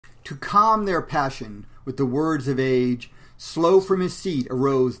To calm their passion with the words of age, slow from his seat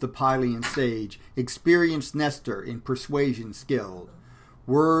arose the Pylian sage, experienced Nestor in persuasion skilled.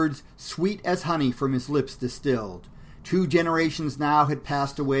 Words sweet as honey from his lips distilled. 2 generations now had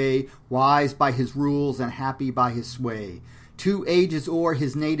passed away, wise by his rules and happy by his sway. 2 ages o'er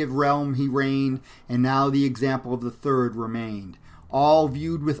his native realm he reigned, and now the example of the 3rd remained. All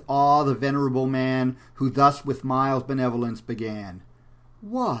viewed with awe the venerable man, who thus with mild benevolence began.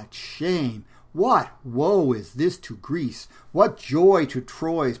 What shame, what woe is this to Greece? What joy to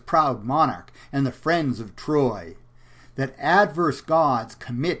Troy's proud monarch and the friends of Troy, that adverse gods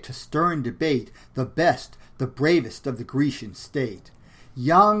commit to stern debate the best, the bravest of the Grecian state.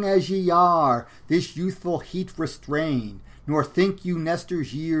 Young as ye are, this youthful heat restrain, nor think you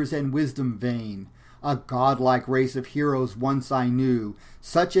Nestor's years and wisdom vain. A godlike race of heroes once I knew,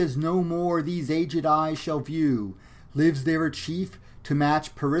 such as no more these aged eyes shall view. Lives there a chief to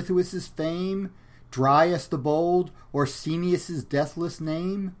match Pirithous' fame, Dryas the bold, or Ceneus' deathless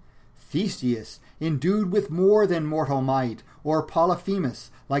name? Theseus, endued with more than mortal might, or Polyphemus,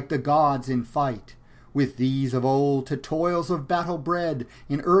 like the gods in fight. With these of old to toils of battle bred,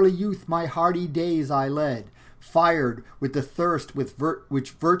 in early youth my hardy days I led, fired with the thirst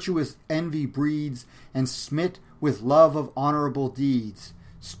which virtuous envy breeds, and smit with love of honorable deeds.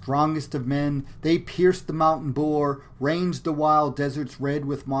 Strongest of men, they pierced the mountain boar, ranged the wild deserts red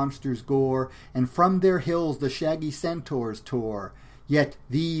with monsters' gore, and from their hills the shaggy centaurs tore. Yet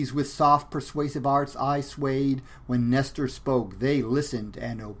these with soft persuasive arts I swayed, when Nestor spoke they listened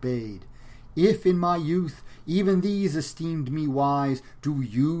and obeyed. If in my youth even these esteemed me wise, do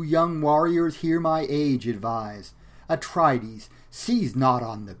you, young warriors, hear my age advise. Atrides, seize not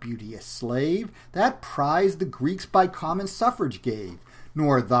on the beauteous slave, that prize the Greeks by common suffrage gave.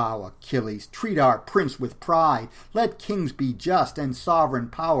 Nor thou, Achilles, treat our prince with pride. Let kings be just, and sovereign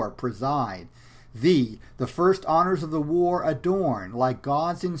power preside. Thee, the first honours of the war adorn, like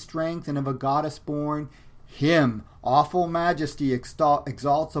gods in strength and of a goddess born. Him awful majesty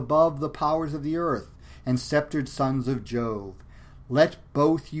exalts above the powers of the earth and sceptred sons of Jove. Let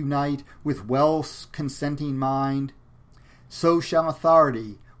both unite with well-consenting mind, so shall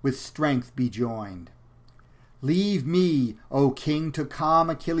authority with strength be joined. Leave me, O king, to calm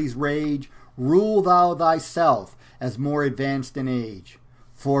Achilles' rage. Rule thou thyself, as more advanced in age.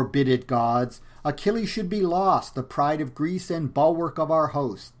 Forbid it, gods, Achilles should be lost, the pride of Greece and bulwark of our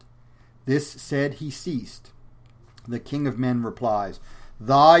host. This said, he ceased. The king of men replies,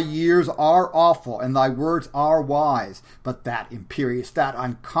 Thy years are awful, and thy words are wise, but that imperious, that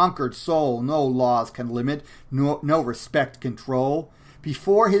unconquered soul no laws can limit, no respect control.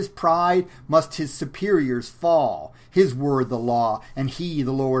 Before his pride must his superiors fall, his word the law, and he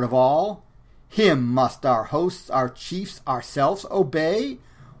the lord of all. Him must our hosts, our chiefs, ourselves obey?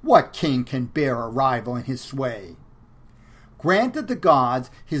 What king can bear a rival in his sway? Grant that the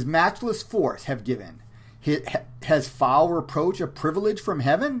gods his matchless force have given. Has foul reproach a privilege from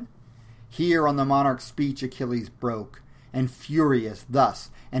heaven? Here on the monarch's speech Achilles broke, and furious thus,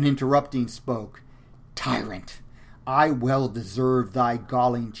 and interrupting spoke, Tyrant, I well deserve thy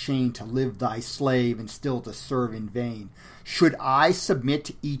galling chain, to live thy slave and still to serve in vain. Should I submit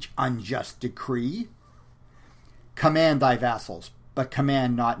to each unjust decree? Command thy vassals, but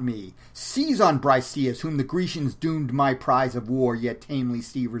command not me. Seize on Briseis, whom the Grecians doomed my prize of war, yet tamely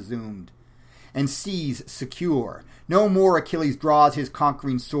see resumed. And seize secure. No more Achilles draws his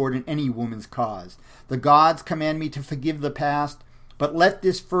conquering sword in any woman's cause. The gods command me to forgive the past, but let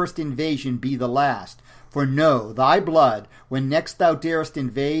this first invasion be the last. For know, thy blood, when next thou darest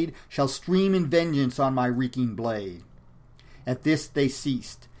invade, shall stream in vengeance on my reeking blade. At this they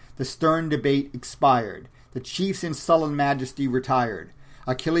ceased. The stern debate expired. The chiefs in sullen majesty retired.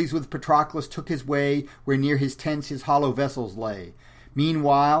 Achilles with Patroclus took his way, where near his tents his hollow vessels lay.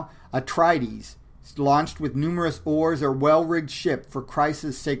 Meanwhile, Atrides, launched with numerous oars, a well-rigged ship for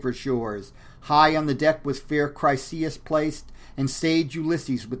Chrysa's sacred shores. High on the deck was fair Chryseis placed, and sage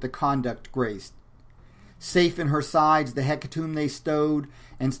Ulysses with the conduct graced. Safe in her sides the hecatomb they stowed,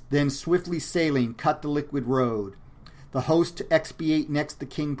 and then swiftly sailing cut the liquid road. The host to expiate next the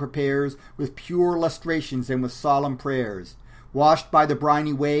king prepares, with pure lustrations and with solemn prayers. Washed by the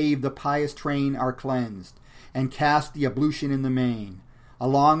briny wave the pious train are cleansed, and cast the ablution in the main.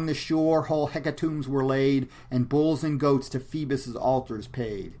 Along the shore whole hecatombs were laid, and bulls and goats to Phoebus' altars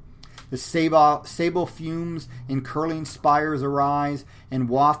paid. The sable fumes in curling spires arise, and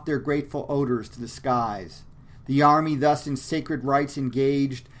waft their grateful odors to the skies. The army thus in sacred rites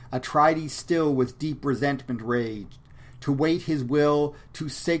engaged, Atrides still with deep resentment raged. To wait his will 2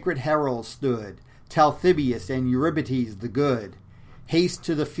 sacred heralds stood, Talthybius and Eurybates the good. Haste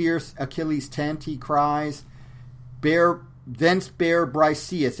to the fierce Achilles' tent, he cries. Thence bear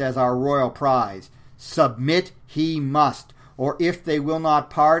Briseis as our royal prize. Submit he must, or if they will not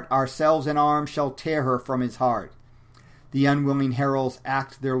part, ourselves in arms shall tear her from his heart. The unwilling heralds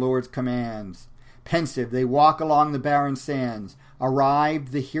act their lord's commands. Pensive they walk along the barren sands.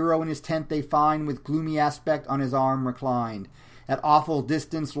 Arrived, the hero in his tent they find, with gloomy aspect on his arm reclined. At awful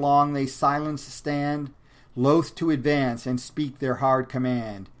distance long they silent stand, loath to advance and speak their hard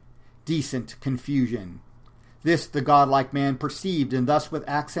command. Decent confusion. This the godlike man perceived, and thus with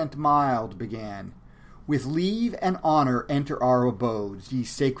accent mild began. With leave and honor enter our abodes, ye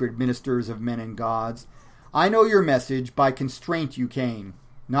sacred ministers of men and gods. I know your message, by constraint you came.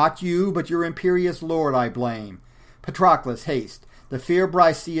 Not you, but your imperious lord I blame. Patroclus, haste, the fair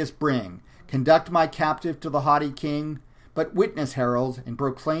Briseis bring. Conduct my captive to the haughty king. But witness, heralds, and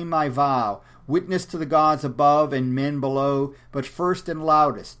proclaim my vow. Witness to the gods above and men below. But first and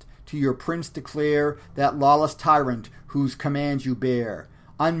loudest, to your prince declare that lawless tyrant whose commands you bear.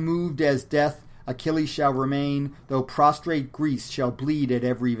 Unmoved as death, Achilles shall remain, though prostrate Greece shall bleed at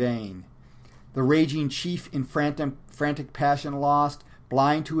every vein. The raging chief in frantic passion lost,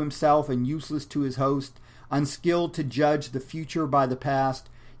 blind to himself and useless to his host, unskilled to judge the future by the past,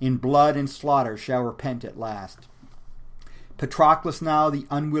 in blood and slaughter shall repent at last. Patroclus now the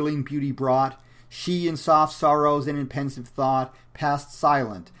unwilling beauty brought, she in soft sorrows and in pensive thought passed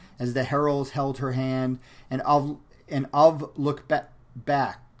silent, as the heralds held her hand, and of look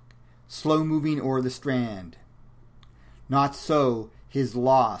back, slow moving o'er the strand. Not so his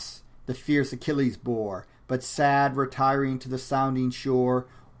loss the fierce Achilles bore, but sad retiring to the sounding shore,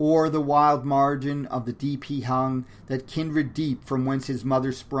 o'er the wild margin of the deep he hung, that kindred deep from whence his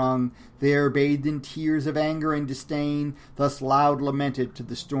mother sprung, there bathed in tears of anger and disdain, thus loud lamented to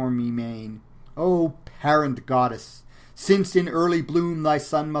the stormy main. O parent goddess, since in early bloom thy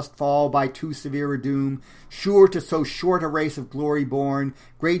son must fall by too severe a doom, sure to so short a race of glory born,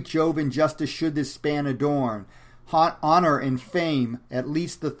 great Jove in justice should this span adorn. Honor and fame at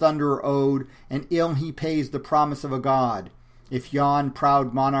least the thunderer owed, and ill he pays the promise of a god. If yon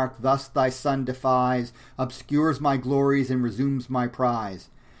proud monarch thus thy son defies, obscures my glories and resumes my prize,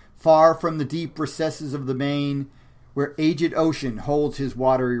 far from the deep recesses of the main, where aged ocean holds his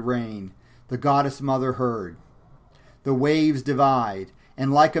watery reign, the goddess mother heard the waves divide,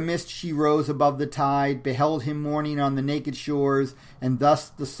 and like a mist she rose above the tide, beheld him mourning on the naked shores, and thus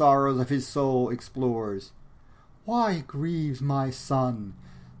the sorrows of his soul explores. Why grieves my son?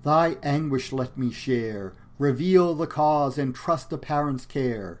 Thy anguish let me share. Reveal the cause, and trust a parent's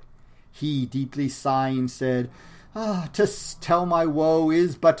care. He, deeply sighing, said, to tell my woe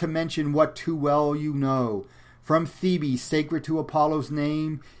is but to mention what too well you know. From Thebe, sacred to Apollo's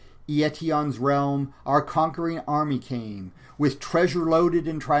name, Eetion's realm, our conquering army came, with treasure loaded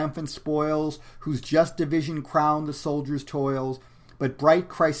and triumphant spoils, whose just division crowned the soldiers' toils. But bright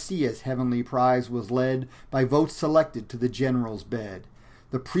Chryseis' heavenly prize was led by votes selected to the general's bed.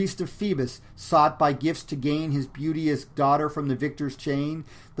 The priest of Phoebus sought by gifts to gain his beauteous daughter from the victor's chain.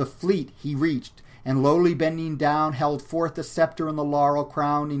 The fleet he reached, and lowly bending down, held forth the scepter and the laurel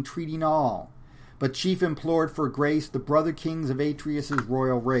crown, entreating all. But chief implored for grace the brother kings of Atreus'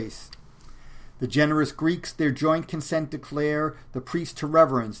 royal race. The generous Greeks their joint consent declare, the priest to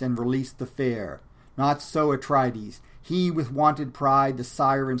reverence and release the fair. Not so Atrides. He with wonted pride the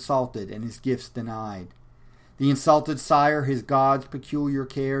sire insulted, and his gifts denied. The insulted sire his god's peculiar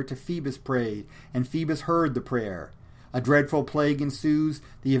care to Phoebus prayed, and Phoebus heard the prayer. A dreadful plague ensues,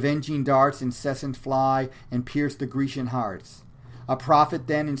 the avenging darts incessant fly, and pierce the Grecian hearts. A prophet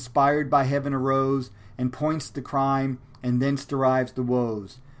then, inspired by heaven, arose, and points the crime, and thence derives the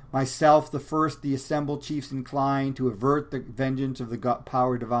woes. Myself the first the assembled chiefs incline, to avert the vengeance of the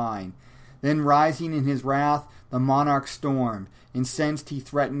power divine. Then rising in his wrath, the monarch stormed. Incensed he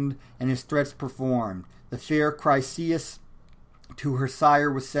threatened, and his threats performed. The fair Chryseis to her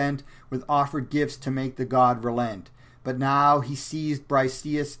sire was sent, with offered gifts to make the god relent. But now he seized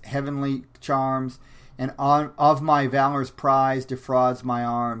Briseis' heavenly charms, and of my valor's prize defrauds my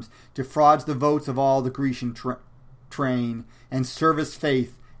arms, defrauds the votes of all the Grecian train, and service,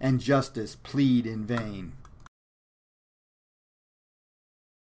 faith, and justice plead in vain.